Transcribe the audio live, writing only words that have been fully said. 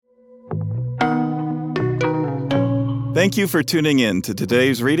Thank you for tuning in to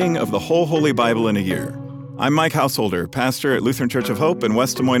today's reading of the whole Holy Bible in a year. I'm Mike Householder, pastor at Lutheran Church of Hope in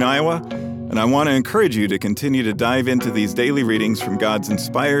West Des Moines, Iowa, and I want to encourage you to continue to dive into these daily readings from God's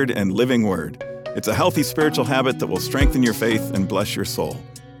inspired and living Word. It's a healthy spiritual habit that will strengthen your faith and bless your soul.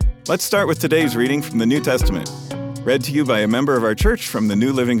 Let's start with today's reading from the New Testament, read to you by a member of our church from the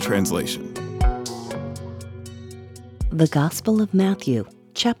New Living Translation. The Gospel of Matthew,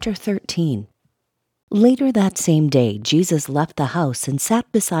 chapter 13. Later that same day, Jesus left the house and sat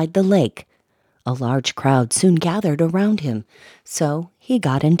beside the lake. A large crowd soon gathered around him, so he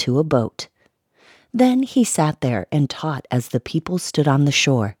got into a boat. Then he sat there and taught as the people stood on the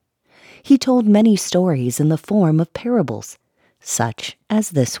shore. He told many stories in the form of parables, such as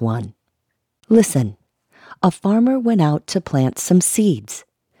this one. Listen, a farmer went out to plant some seeds.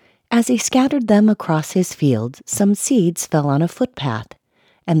 As he scattered them across his field, some seeds fell on a footpath,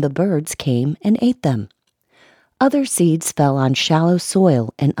 and the birds came and ate them. Other seeds fell on shallow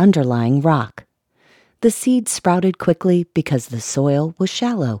soil and underlying rock. The seeds sprouted quickly because the soil was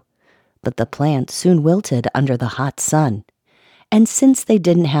shallow, but the plant soon wilted under the hot sun, and since they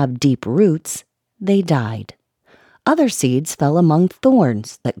didn't have deep roots, they died. Other seeds fell among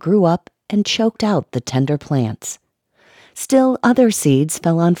thorns that grew up and choked out the tender plants. Still other seeds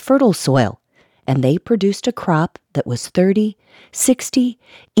fell on fertile soil, and they produced a crop that was 30, 60,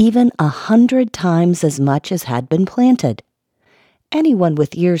 even 100 times as much as had been planted. Anyone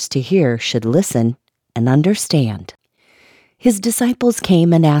with ears to hear should listen and understand. His disciples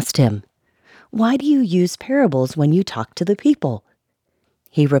came and asked him, "Why do you use parables when you talk to the people?"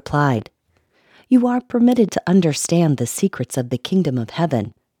 He replied, "You are permitted to understand the secrets of the kingdom of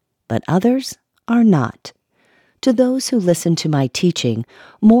heaven, but others are not. To those who listen to my teaching,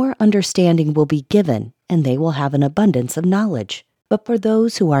 more understanding will be given, and they will have an abundance of knowledge. But for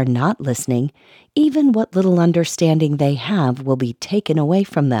those who are not listening, even what little understanding they have will be taken away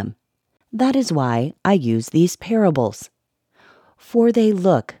from them. That is why I use these parables. For they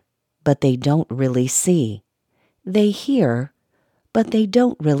look, but they don't really see. They hear, but they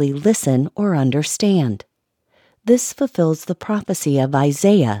don't really listen or understand. This fulfills the prophecy of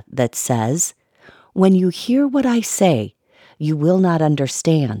Isaiah that says, 'When you hear what I say, you will not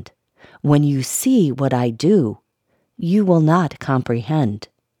understand. When you see what I do, you will not comprehend.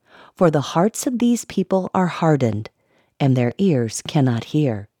 For the hearts of these people are hardened, and their ears cannot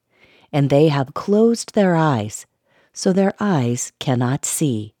hear. And they have closed their eyes, so their eyes cannot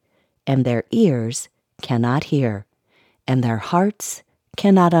see, and their ears cannot hear, and their hearts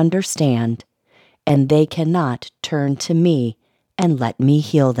cannot understand, and they cannot turn to me and let me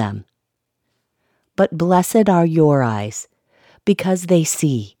heal them. But blessed are your eyes, because they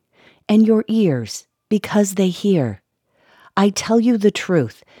see, and your ears, because they hear. I tell you the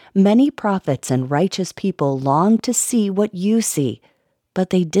truth, many prophets and righteous people longed to see what you see, but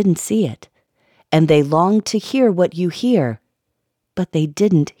they didn't see it. And they longed to hear what you hear, but they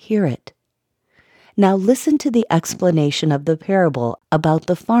didn't hear it. Now listen to the explanation of the parable about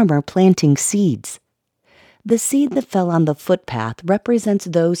the farmer planting seeds. The seed that fell on the footpath represents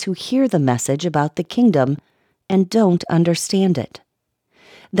those who hear the message about the kingdom and don't understand it.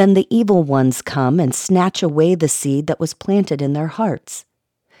 Then the evil ones come and snatch away the seed that was planted in their hearts.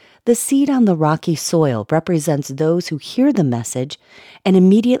 The seed on the rocky soil represents those who hear the message and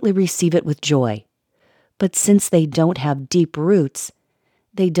immediately receive it with joy. But since they don't have deep roots,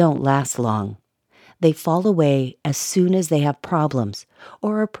 they don't last long. They fall away as soon as they have problems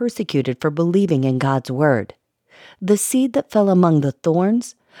or are persecuted for believing in God's word. The seed that fell among the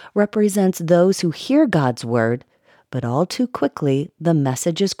thorns represents those who hear God's word, but all too quickly the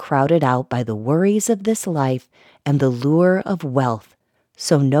message is crowded out by the worries of this life and the lure of wealth,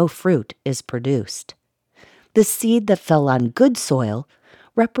 so no fruit is produced. The seed that fell on good soil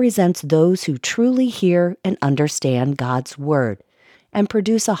represents those who truly hear and understand God's word and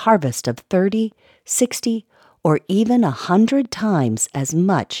produce a harvest of 30, 60, or even 100 times as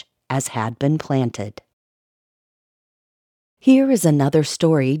much as had been planted. Here is another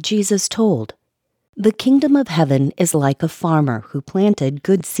story Jesus told. The kingdom of heaven is like a farmer who planted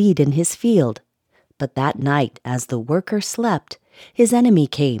good seed in his field. But that night, as the worker slept, his enemy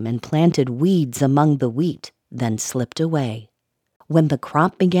came and planted weeds among the wheat, then slipped away. When the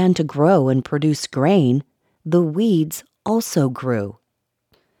crop began to grow and produce grain, the weeds also grew.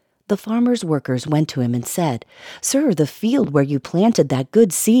 The farmer's workers went to him and said, "Sir, the field where you planted that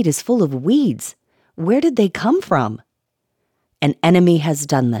good seed is full of weeds. Where did they come from?" "An enemy has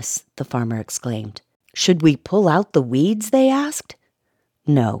done this," the farmer exclaimed. "Should we pull out the weeds?" they asked.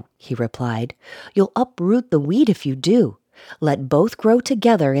 "No," he replied. "You'll uproot the wheat if you do. Let both grow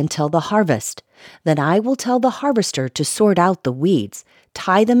together until the harvest. Then I will tell the harvester to sort out the weeds,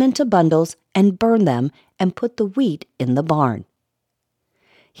 tie them into bundles, and burn them, and put the wheat in the barn."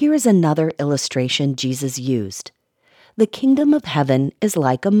 Here is another illustration Jesus used. The kingdom of heaven is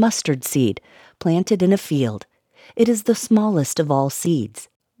like a mustard seed planted in a field. It is the smallest of all seeds,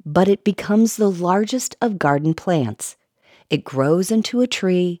 but it becomes the largest of garden plants. It grows into a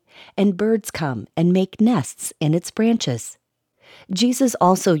tree, and birds come and make nests in its branches. Jesus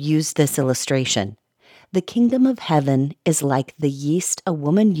also used this illustration. The kingdom of heaven is like the yeast a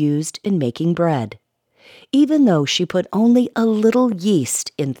woman used in making bread. Even though she put only a little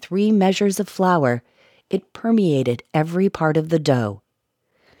yeast in 3 measures of flour, it permeated every part of the dough.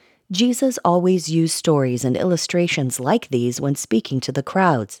 Jesus always used stories and illustrations like these when speaking to the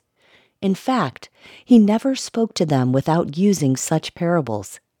crowds. In fact, he never spoke to them without using such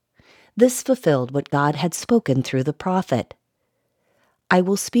parables. This fulfilled what God had spoken through the prophet. "I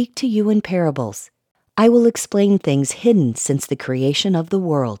will speak to you in parables. I will explain things hidden since the creation of the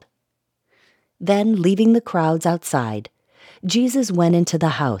world." Then, leaving the crowds outside, Jesus went into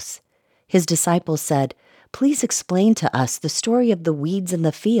the house. His disciples said, "Please explain to us the story of the weeds in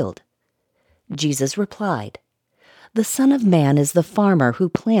the field." Jesus replied, "The Son of Man is the farmer who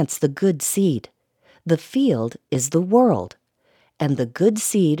plants the good seed. The field is the world, and the good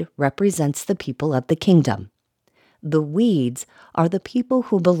seed represents the people of the kingdom. The weeds are the people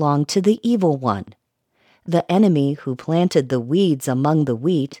who belong to the evil one. The enemy who planted the weeds among the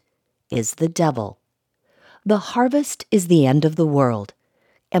wheat is the devil. The harvest is the end of the world,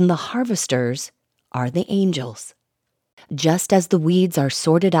 and the harvesters are the angels. Just as the weeds are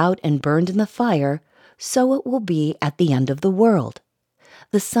sorted out and burned in the fire, so it will be at the end of the world.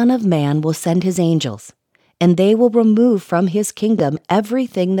 The Son of Man will send his angels, and they will remove from his kingdom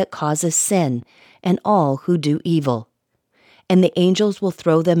everything that causes sin and all who do evil. And the angels will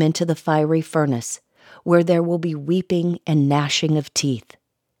throw them into the fiery furnace, where there will be weeping and gnashing of teeth.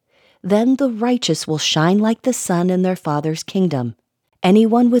 Then the righteous will shine like the sun in their Father's kingdom.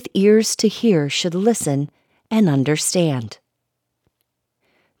 Anyone with ears to hear should listen and understand."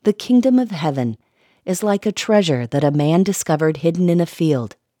 The kingdom of heaven is like a treasure that a man discovered hidden in a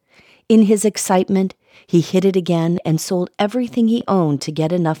field. In his excitement, he hid it again and sold everything he owned to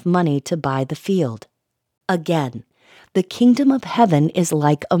get enough money to buy the field. Again, the kingdom of heaven is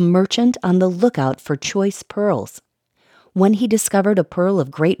like a merchant on the lookout for choice pearls. When he discovered a pearl of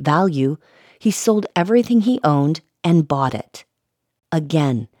great value, he sold everything he owned and bought it.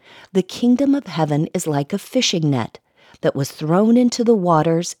 Again, the kingdom of heaven is like a fishing net that was thrown into the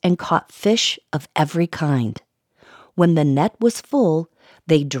waters and caught fish of every kind. When the net was full,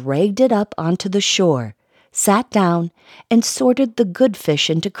 they dragged it up onto the shore, sat down, and sorted the good fish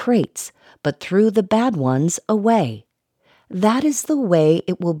into crates, but threw the bad ones away. That is the way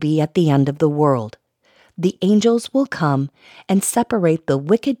it will be at the end of the world. The angels will come and separate the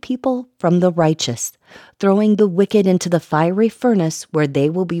wicked people from the righteous, throwing the wicked into the fiery furnace where they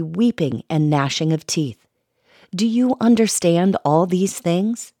will be weeping and gnashing of teeth. Do you understand all these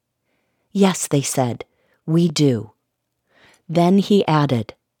things? Yes, they said, we do. Then he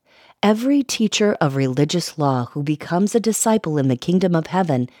added, every teacher of religious law who becomes a disciple in the kingdom of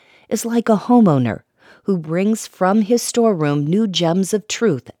heaven is like a homeowner who brings from his storeroom new gems of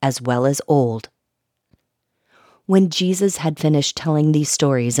truth as well as old. When Jesus had finished telling these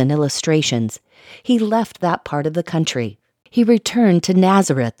stories and illustrations, he left that part of the country. He returned to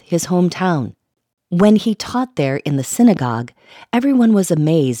Nazareth, his hometown. When he taught there in the synagogue, everyone was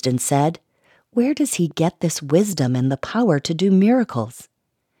amazed and said, "Where does he get this wisdom and the power to do miracles?"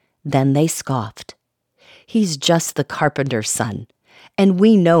 Then they scoffed. "He's just the carpenter's son, and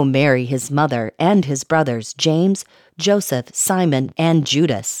we know Mary, his mother, and his brothers, James, Joseph, Simon, and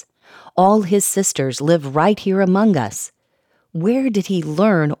Judas. All his sisters live right here among us. Where did he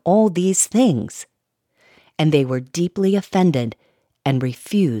learn all these things?" And they were deeply offended and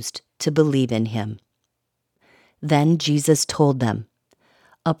refused to believe in him. Then Jesus told them,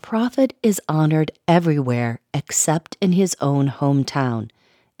 "A prophet is honored everywhere except in his own hometown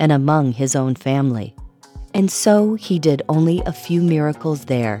and among his own family." And so he did only a few miracles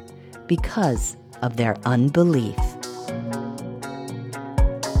there because of their unbelief.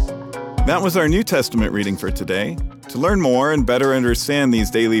 That was our New Testament reading for today. To learn more and better understand these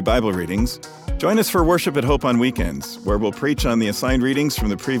daily Bible readings, join us for Worship at Hope on weekends, where we'll preach on the assigned readings from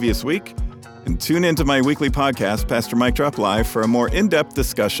the previous week, and tune into my weekly podcast, Pastor Mike Drop Live, for a more in-depth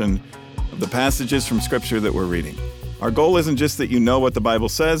discussion of the passages from Scripture that we're reading. Our goal isn't just that you know what the Bible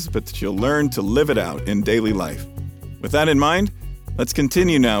says, but that you'll learn to live it out in daily life. With that in mind, let's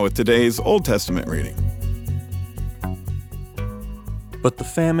continue now with today's Old Testament reading. But the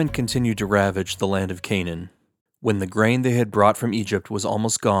famine continued to ravage the land of Canaan. When the grain they had brought from Egypt was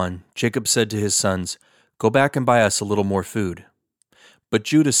almost gone, Jacob said to his sons, "Go back and buy us a little more food." But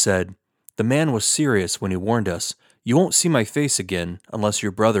Judah said, "The man was serious when he warned us. You won't see my face again unless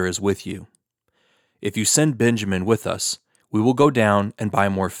your brother is with you. If you send Benjamin with us, we will go down and buy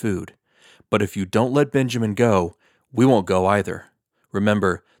more food. But if you don't let Benjamin go, we won't go either.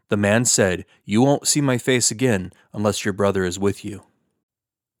 Remember, the man said, 'You won't see my face again unless your brother is with you.'"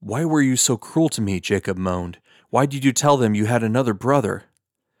 "Why were you so cruel to me?" Jacob moaned. "Why did you tell them you had another brother?"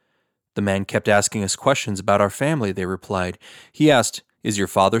 "The man kept asking us questions about our family," they replied. "He asked, 'Is your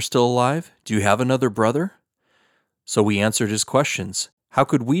father still alive? Do you have another brother?' So we answered his questions. How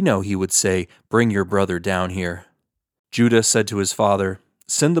could we know he would say, 'Bring your brother down here'?" Judah said to his father,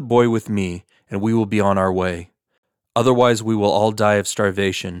 "Send the boy with me, and we will be on our way. Otherwise we will all die of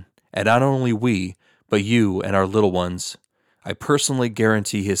starvation, and not only we, but you and our little ones. I personally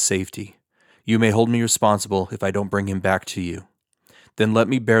guarantee his safety. You may hold me responsible if I don't bring him back to you. Then let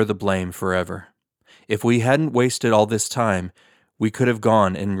me bear the blame forever. If we hadn't wasted all this time, we could have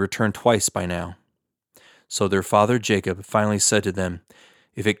gone and returned twice by now." So their father Jacob finally said to them,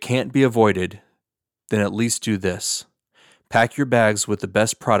 "If it can't be avoided, then at least do this. Pack your bags with the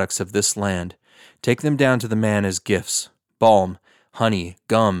best products of this land. Take them down to the man as gifts: balm, honey,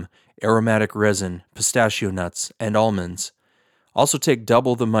 gum, aromatic resin, pistachio nuts, and almonds. Also take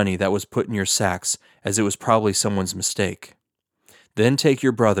double the money that was put in your sacks, as it was probably someone's mistake. Then take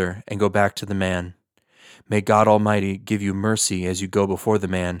your brother and go back to the man. May God Almighty give you mercy as you go before the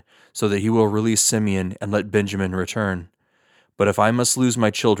man, so that he will release Simeon and let Benjamin return. But if I must lose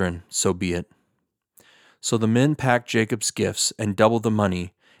my children, so be it." So the men packed Jacob's gifts and doubled the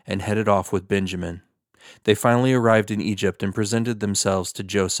money and headed off with Benjamin. They finally arrived in Egypt and presented themselves to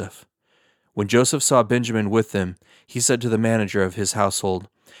Joseph. When Joseph saw Benjamin with them, he said to the manager of his household,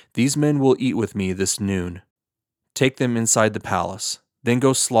 "These men will eat with me this noon. Take them inside the palace. Then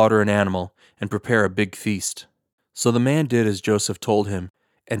go slaughter an animal and prepare a big feast." So the man did as Joseph told him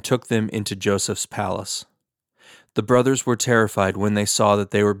and took them into Joseph's palace. The brothers were terrified when they saw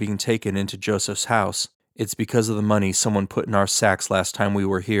that they were being taken into Joseph's house. "It's because of the money someone put in our sacks last time we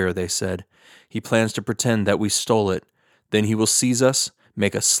were here," they said. "He plans to pretend that we stole it. Then he will seize us,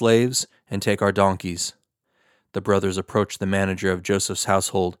 make us slaves, and take our donkeys." The brothers approached the manager of Joseph's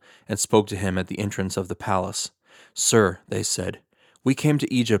household and spoke to him at the entrance of the palace. "Sir," they said, "we came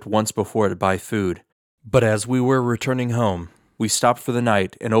to Egypt once before to buy food. But as we were returning home, we stopped for the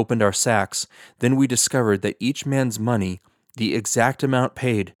night and opened our sacks. Then we discovered that each man's money, the exact amount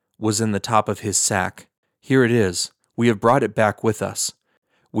paid, was in the top of his sack. Here it is. We have brought it back with us.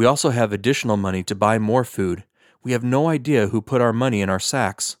 We also have additional money to buy more food. We have no idea who put our money in our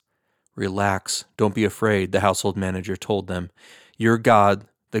sacks." "Relax, don't be afraid," the household manager told them. "Your God,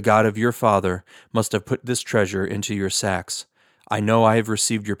 the God of your father, must have put this treasure into your sacks. I know I have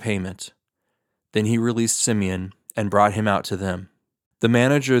received your payment." Then he released Simeon and brought him out to them. The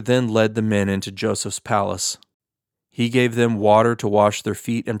manager then led the men into Joseph's palace. He gave them water to wash their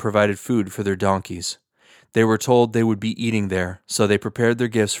feet and provided food for their donkeys. They were told they would be eating there, so they prepared their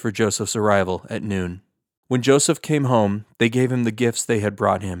gifts for Joseph's arrival at noon. When Joseph came home, they gave him the gifts they had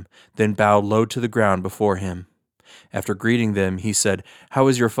brought him, then bowed low to the ground before him. After greeting them, he said, "How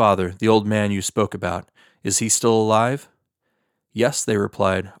is your father, the old man you spoke about? Is he still alive?" "Yes," they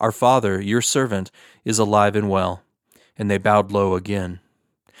replied, "our father, your servant, is alive and well." And they bowed low again.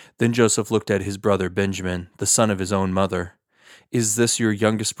 Then Joseph looked at his brother Benjamin, the son of his own mother. "Is this your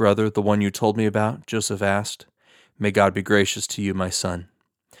youngest brother, the one you told me about?" Joseph asked. "May God be gracious to you, my son."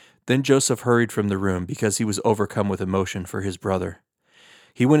 Then Joseph hurried from the room because he was overcome with emotion for his brother.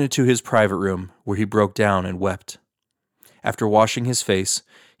 He went into his private room, where he broke down and wept. After washing his face,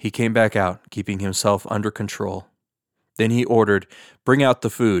 he came back out, keeping himself under control. Then he ordered, "Bring out the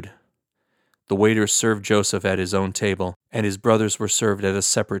food." The waiters served Joseph at his own table, and his brothers were served at a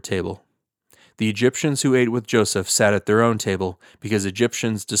separate table. The Egyptians who ate with Joseph sat at their own table, because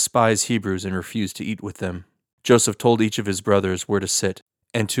Egyptians despise Hebrews and refused to eat with them. Joseph told each of his brothers where to sit,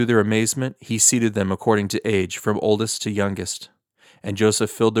 and to their amazement he seated them according to age, from oldest to youngest. And Joseph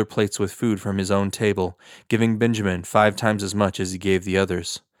filled their plates with food from his own table, giving Benjamin 5 times as much as he gave the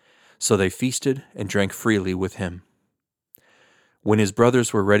others. So they feasted and drank freely with him. When his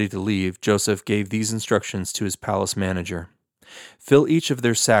brothers were ready to leave, Joseph gave these instructions to his palace manager. "Fill each of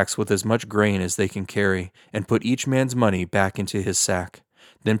their sacks with as much grain as they can carry, and put each man's money back into his sack.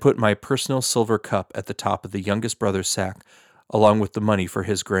 Then put my personal silver cup at the top of the youngest brother's sack, along with the money for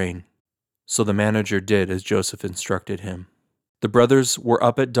his grain." So the manager did as Joseph instructed him. The brothers were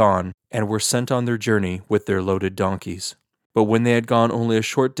up at dawn and were sent on their journey with their loaded donkeys. But when they had gone only a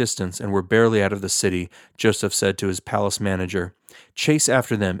short distance and were barely out of the city, Joseph said to his palace manager, "Chase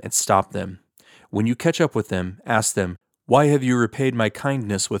after them and stop them. When you catch up with them, ask them, 'Why have you repaid my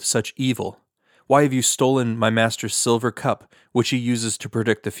kindness with such evil? Why have you stolen my master's silver cup, which he uses to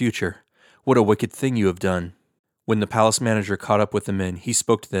predict the future? What a wicked thing you have done.'" When the palace manager caught up with the men, he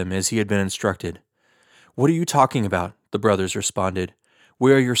spoke to them as he had been instructed. "What are you talking about?" the brothers responded.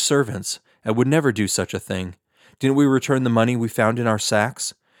 "We are your servants, and would never do such a thing. Didn't we return the money we found in our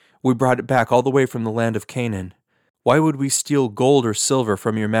sacks? We brought it back all the way from the land of Canaan. Why would we steal gold or silver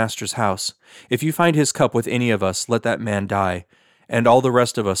from your master's house? If you find his cup with any of us, let that man die, and all the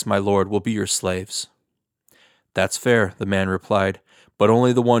rest of us, my lord, will be your slaves." "That's fair," the man replied, "but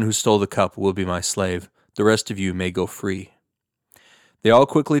only the one who stole the cup will be my slave. The rest of you may go free." They all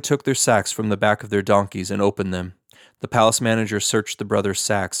quickly took their sacks from the back of their donkeys and opened them. The palace manager searched the brothers'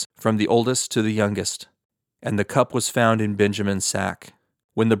 sacks, from the oldest to the youngest, and the cup was found in Benjamin's sack.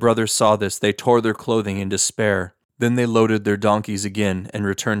 When the brothers saw this, they tore their clothing in despair. Then they loaded their donkeys again and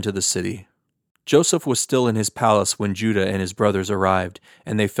returned to the city. Joseph was still in his palace when Judah and his brothers arrived,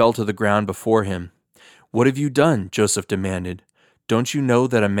 and they fell to the ground before him. "What have you done?" Joseph demanded. "Don't you know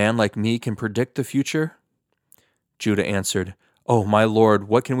that a man like me can predict the future?" Judah answered, "Oh, my lord,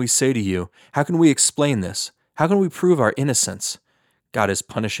 what can we say to you? How can we explain this? How can we prove our innocence? God is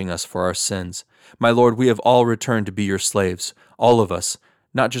punishing us for our sins. My lord, we have all returned to be your slaves, all of us,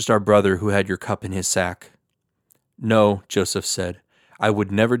 not just our brother who had your cup in his sack." "No," Joseph said, "I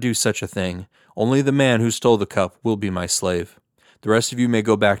would never do such a thing. Only the man who stole the cup will be my slave. The rest of you may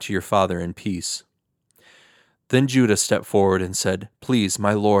go back to your father in peace." Then Judah stepped forward and said, "Please,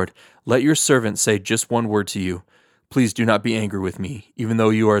 my lord, let your servant say just one word to you. Please do not be angry with me, even though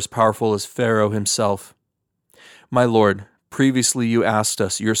you are as powerful as Pharaoh himself. My lord, previously you asked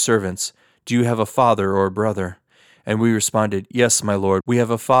us, your servants, 'Do you have a father or a brother?' And we responded, 'Yes, my lord, we have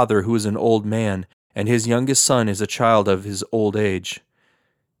a father who is an old man, and his youngest son is a child of his old age.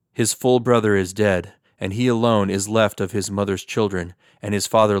 His full brother is dead, and he alone is left of his mother's children, and his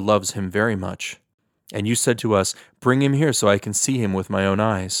father loves him very much. And you said to us, "Bring him here so I can see him with my own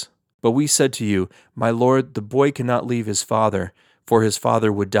eyes." But we said to you, "My lord, the boy cannot leave his father, for his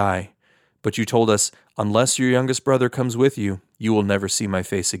father would die." But you told us, "Unless your youngest brother comes with you, you will never see my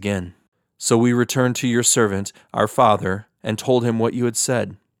face again." So we returned to your servant, our father, and told him what you had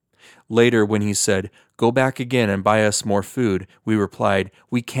said. Later, when he said, "Go back again and buy us more food," we replied,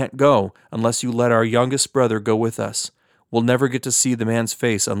 "We can't go unless you let our youngest brother go with us. We'll never get to see the man's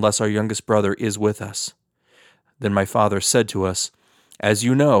face unless our youngest brother is with us." Then my father said to us, "As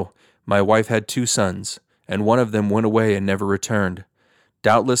you know, my wife had 2 sons, and one of them went away and never returned.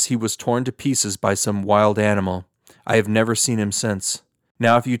 Doubtless he was torn to pieces by some wild animal. I have never seen him since.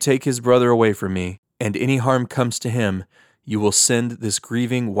 Now if you take his brother away from me, and any harm comes to him, you will send this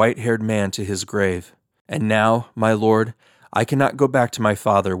grieving white-haired man to his grave. And now, my lord, I cannot go back to my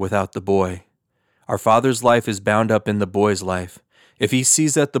father without the boy. Our father's life is bound up in the boy's life. If he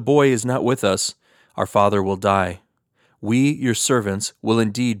sees that the boy is not with us, our father will die. We, your servants, will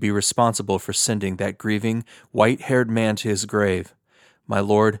indeed be responsible for sending that grieving, white-haired man to his grave. My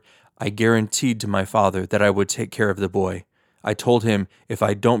lord, I guaranteed to my father that I would take care of the boy. I told him, if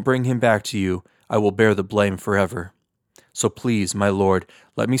I don't bring him back to you, I will bear the blame forever. So please, my lord,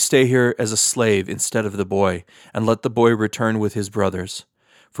 let me stay here as a slave instead of the boy, and let the boy return with his brothers.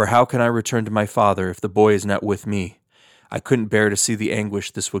 For how can I return to my father if the boy is not with me? I couldn't bear to see the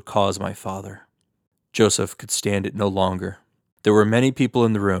anguish this would cause my father." Joseph could stand it no longer. There were many people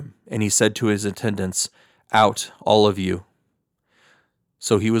in the room, and he said to his attendants, "Out, all of you."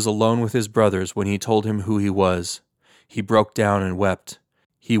 So he was alone with his brothers when he told him who he was. He broke down and wept.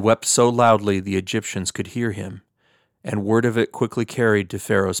 He wept so loudly the Egyptians could hear him, and word of it quickly carried to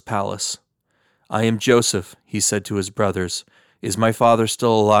Pharaoh's palace. "I am Joseph," he said to his brothers. "Is my father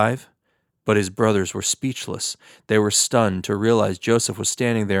still alive?" But his brothers were speechless. They were stunned to realize Joseph was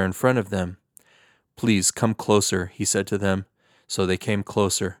standing there in front of them. "Please come closer," he said to them. So they came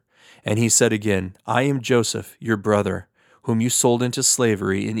closer. And he said again, "I am Joseph, your brother, whom you sold into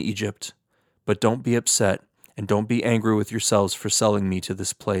slavery in Egypt. But don't be upset, and don't be angry with yourselves for selling me to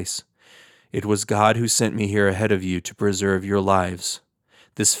this place. It was God who sent me here ahead of you to preserve your lives.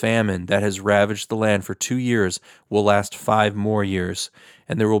 This famine that has ravaged the land for 2 years will last 5 more years,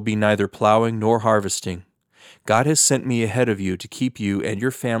 and there will be neither plowing nor harvesting. God has sent me ahead of you to keep you and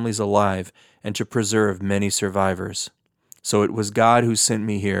your families alive and to preserve many survivors. So it was God who sent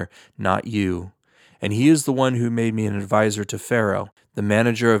me here, not you. And he is the one who made me an advisor to Pharaoh, the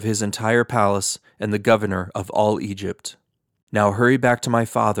manager of his entire palace and the governor of all Egypt. Now hurry back to my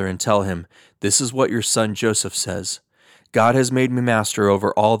father and tell him, 'This is what your son Joseph says. God has made me master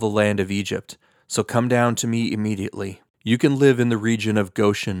over all the land of Egypt, so come down to me immediately. You can live in the region of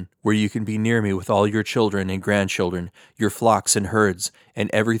Goshen, where you can be near me with all your children and grandchildren, your flocks and herds, and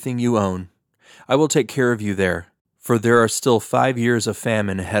everything you own. I will take care of you there, for there are still 5 years of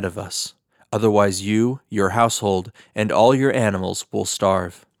famine ahead of us. Otherwise you, your household, and all your animals will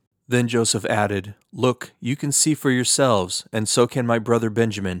starve." Then Joseph added, "Look, you can see for yourselves, and so can my brother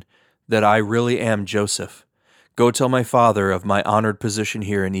Benjamin, that I really am Joseph. Go tell my father of my honored position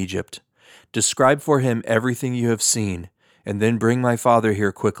here in Egypt. Describe for him everything you have seen, and then bring my father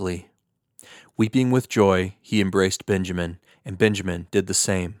here quickly." Weeping with joy, he embraced Benjamin, and Benjamin did the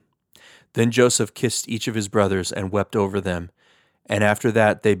same. Then Joseph kissed each of his brothers and wept over them, and after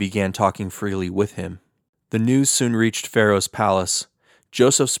that they began talking freely with him. The news soon reached Pharaoh's palace.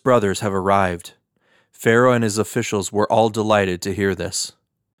 "Joseph's brothers have arrived." Pharaoh and his officials were all delighted to hear this.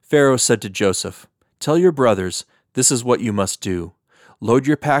 Pharaoh said to Joseph, "Tell your brothers, this is what you must do. Load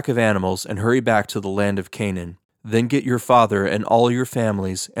your pack of animals and hurry back to the land of Canaan. Then get your father and all your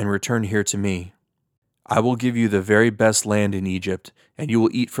families and return here to me. I will give you the very best land in Egypt, and you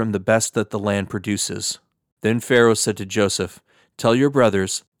will eat from the best that the land produces." Then Pharaoh said to Joseph, "Tell your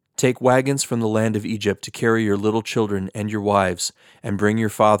brothers, take wagons from the land of Egypt to carry your little children and your wives, and bring your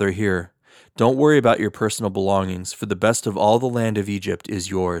father here. Don't worry about your personal belongings, for the best of all the land of Egypt is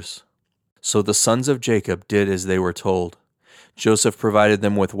yours." So the sons of Jacob did as they were told. Joseph provided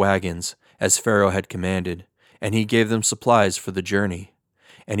them with wagons, as Pharaoh had commanded, and he gave them supplies for the journey.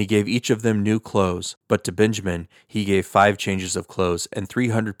 And he gave each of them new clothes, but to Benjamin he gave 5 changes of clothes and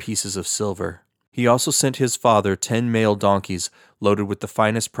 300 pieces of silver. He also sent his father 10 male donkeys loaded with the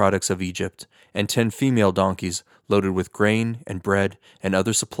finest products of Egypt, and 10 female donkeys loaded with grain and bread and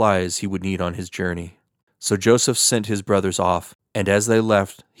other supplies he would need on his journey. So Joseph sent his brothers off, and as they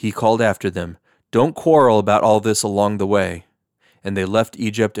left, he called after them, "Don't quarrel about all this along the way." And they left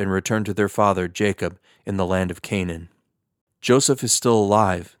Egypt and returned to their father Jacob in the land of Canaan. "Joseph is still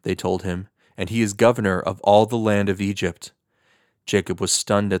alive," they told him, "and he is governor of all the land of Egypt." Jacob was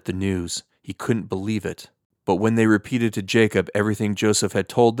stunned at the news. He couldn't believe it. But when they repeated to Jacob everything Joseph had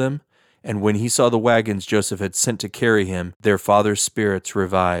told them, and when he saw the wagons Joseph had sent to carry him, their father's spirits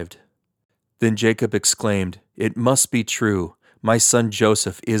revived. Then Jacob exclaimed, "It must be true. My son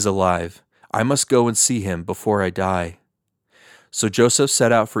Joseph is alive. I must go and see him before I die." So Joseph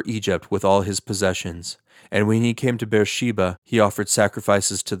set out for Egypt with all his possessions. And when he came to Beersheba, he offered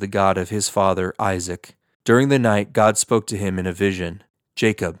sacrifices to the God of his father Isaac. During the night, God spoke to him in a vision.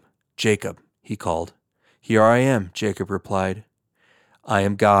 "Jacob, Jacob," he called. "Here I am," Jacob replied. "I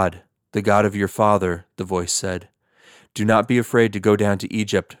am God, the God of your father," the voice said. "Do not be afraid to go down to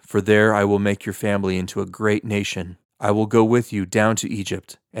Egypt, for there I will make your family into a great nation. I will go with you down to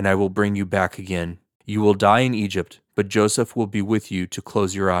Egypt, and I will bring you back again. You will die in Egypt, but Joseph will be with you to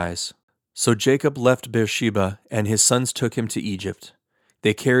close your eyes." So Jacob left Beersheba, and his sons took him to Egypt.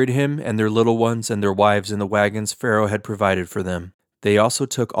 They carried him and their little ones and their wives in the wagons Pharaoh had provided for them. They also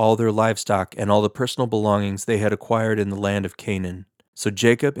took all their livestock and all the personal belongings they had acquired in the land of Canaan. So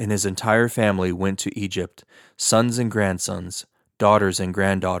Jacob and his entire family went to Egypt, sons and grandsons, daughters and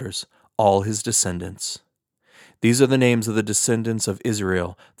granddaughters, all his descendants. These are the names of the descendants of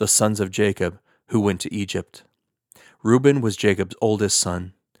Israel, the sons of Jacob, who went to Egypt. Reuben was Jacob's oldest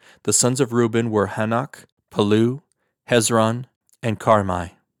son. The sons of Reuben were Hanok, Palu, Hezron, and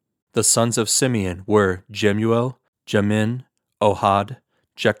Carmi. The sons of Simeon were Jemuel, Jamin, Ohad,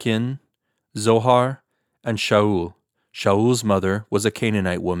 Jachin, Zohar, and Shaul. Shaul's mother was a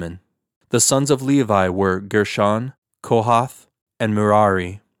Canaanite woman. The sons of Levi were Gershon, Kohath, and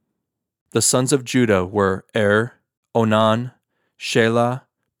Merari. The sons of Judah were Onan, Shelah,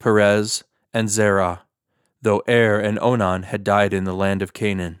 Perez, and Zerah, though and Onan had died in the land of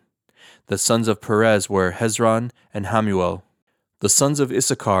Canaan. The sons of Perez were Hezron and Hamuel. The sons of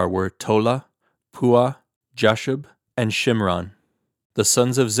Issachar were Tola, Puah, Jashub, and Shimron. The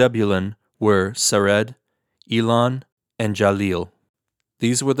sons of Zebulun were Sered, Elon, and Jalil.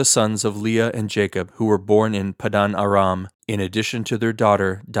 These were the sons of Leah and Jacob who were born in Padan Aram, in addition to their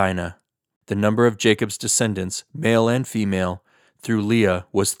daughter Dinah. The number of Jacob's descendants, male and female, through Leah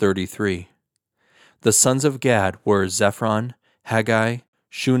was 33. The sons of Gad were Zephron, Haggai,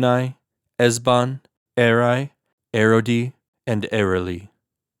 Shunai, Esbon, Eri, Erodi, and Ereli.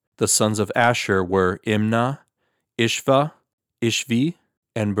 The sons of Asher were Imnah, Ishva, Ishvi,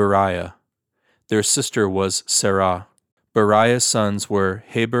 and Beriah. Their sister was Sarah. Beriah's sons were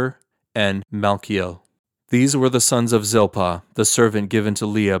Heber and Malchiel. These were the sons of Zilpah, the servant given to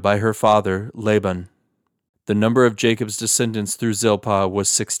Leah by her father Laban. The number of Jacob's descendants through Zilpah was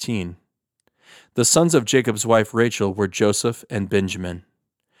 16. The sons of Jacob's wife Rachel were Joseph and Benjamin.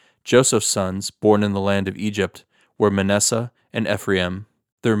 Joseph's sons, born in the land of Egypt, were Manasseh and Ephraim.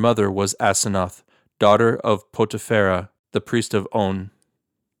 Their mother was Asenath, daughter of Potipharah, the priest of On.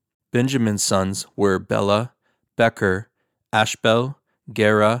 Benjamin's sons were Bela, Becher, Ashbel,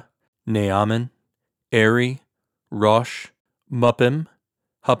 Gera, Naaman, Eri, Rosh, Muppim,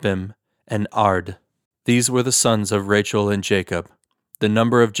 Huppim, and Ard. These were the sons of Rachel and Jacob. The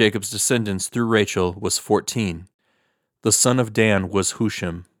number of Jacob's descendants through Rachel was 14. The son of Dan was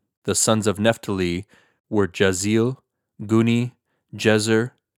Hushim. The sons of Naphtali were Jazeel, Guni,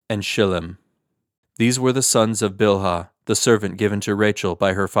 Jezer, and Shillem. These were the sons of Bilhah, the servant given to Rachel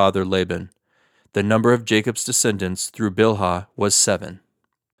by her father Laban. The number of Jacob's descendants through Bilhah was 7.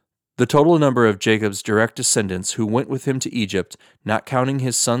 The total number of Jacob's direct descendants who went with him to Egypt, not counting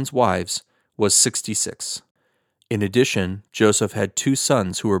his sons' wives, was 66. In addition, Joseph had 2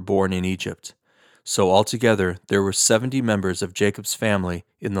 sons who were born in Egypt. So altogether, there were 70 members of Jacob's family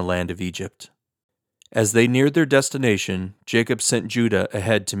in the land of Egypt. As they neared their destination, Jacob sent Judah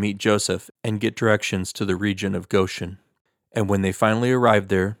ahead to meet Joseph and get directions to the region of Goshen. And when they finally arrived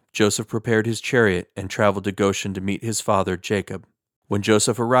there, Joseph prepared his chariot and traveled to Goshen to meet his father Jacob. When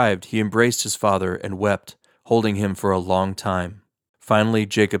Joseph arrived, he embraced his father and wept, holding him for a long time. Finally,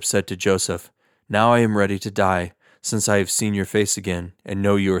 Jacob said to Joseph, "Now I am ready to die, since I have seen your face again and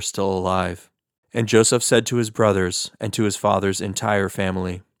know you are still alive." And Joseph said to his brothers and to his father's entire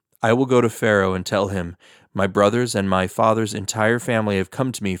family, "I will go to Pharaoh and tell him, 'My brothers and my father's entire family have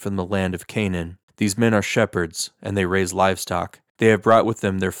come to me from the land of Canaan. These men are shepherds, and they raise livestock. They have brought with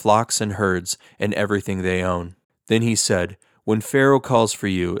them their flocks and herds and everything they own.'" Then he said, "When Pharaoh calls for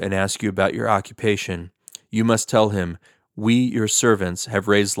you and asks you about your occupation, you must tell him, 'We, your servants, have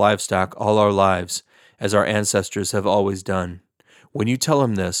raised livestock all our lives, as our ancestors have always done.' When you tell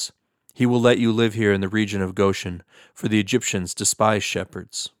him this, he will let you live here in the region of Goshen, for the Egyptians despise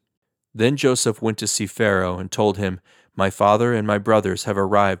shepherds." Then Joseph went to see Pharaoh and told him, "My father and my brothers have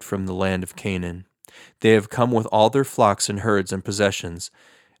arrived from the land of Canaan. They have come with all their flocks and herds and possessions,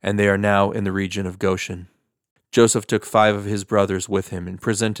 and they are now in the region of Goshen." Joseph took 5 of his brothers with him and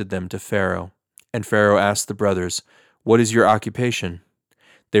presented them to Pharaoh. And Pharaoh asked the brothers, "What is your occupation?"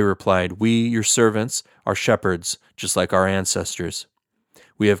 They replied, "We, your servants, are shepherds, just like our ancestors.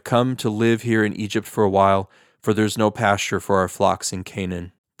 We have come to live here in Egypt for a while, for there's no pasture for our flocks in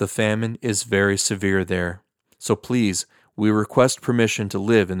Canaan. The famine is very severe there. So please, we request permission to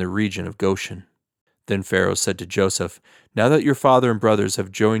live in the region of Goshen." Then Pharaoh said to Joseph, "Now that your father and brothers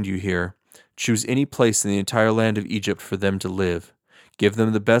have joined you here, choose any place in the entire land of Egypt for them to live. Give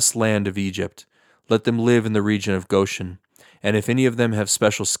them the best land of Egypt. Let them live in the region of Goshen. And if any of them have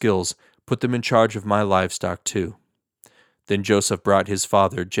special skills, put them in charge of my livestock too." Then Joseph brought his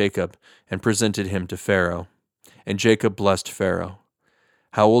father Jacob and presented him to Pharaoh. And Jacob blessed Pharaoh.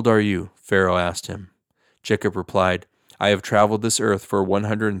 "How old are you?" Pharaoh asked him. Jacob replied, "I have traveled this earth for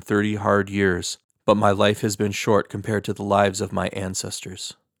 130 hard years, but my life has been short compared to the lives of my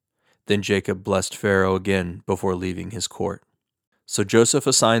ancestors." Then Jacob blessed Pharaoh again before leaving his court. So Joseph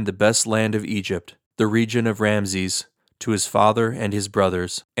assigned the best land of Egypt, the region of Ramses, to his father and his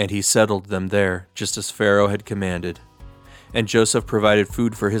brothers, and he settled them there, just as Pharaoh had commanded. And Joseph provided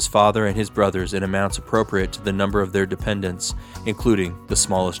food for his father and his brothers in amounts appropriate to the number of their dependents, including the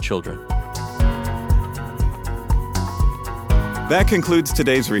smallest children. That concludes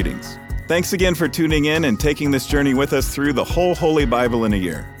today's readings. Thanks again for tuning in and taking this journey with us through the whole Holy Bible in a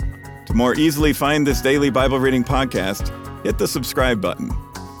year. To more easily find this daily Bible reading podcast, hit the subscribe button.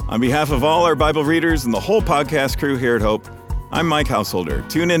 On behalf of all our Bible readers and the whole podcast crew here at Hope, I'm Mike Householder.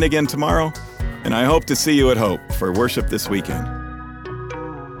 Tune in again tomorrow, and I hope to see you at Hope for worship this weekend.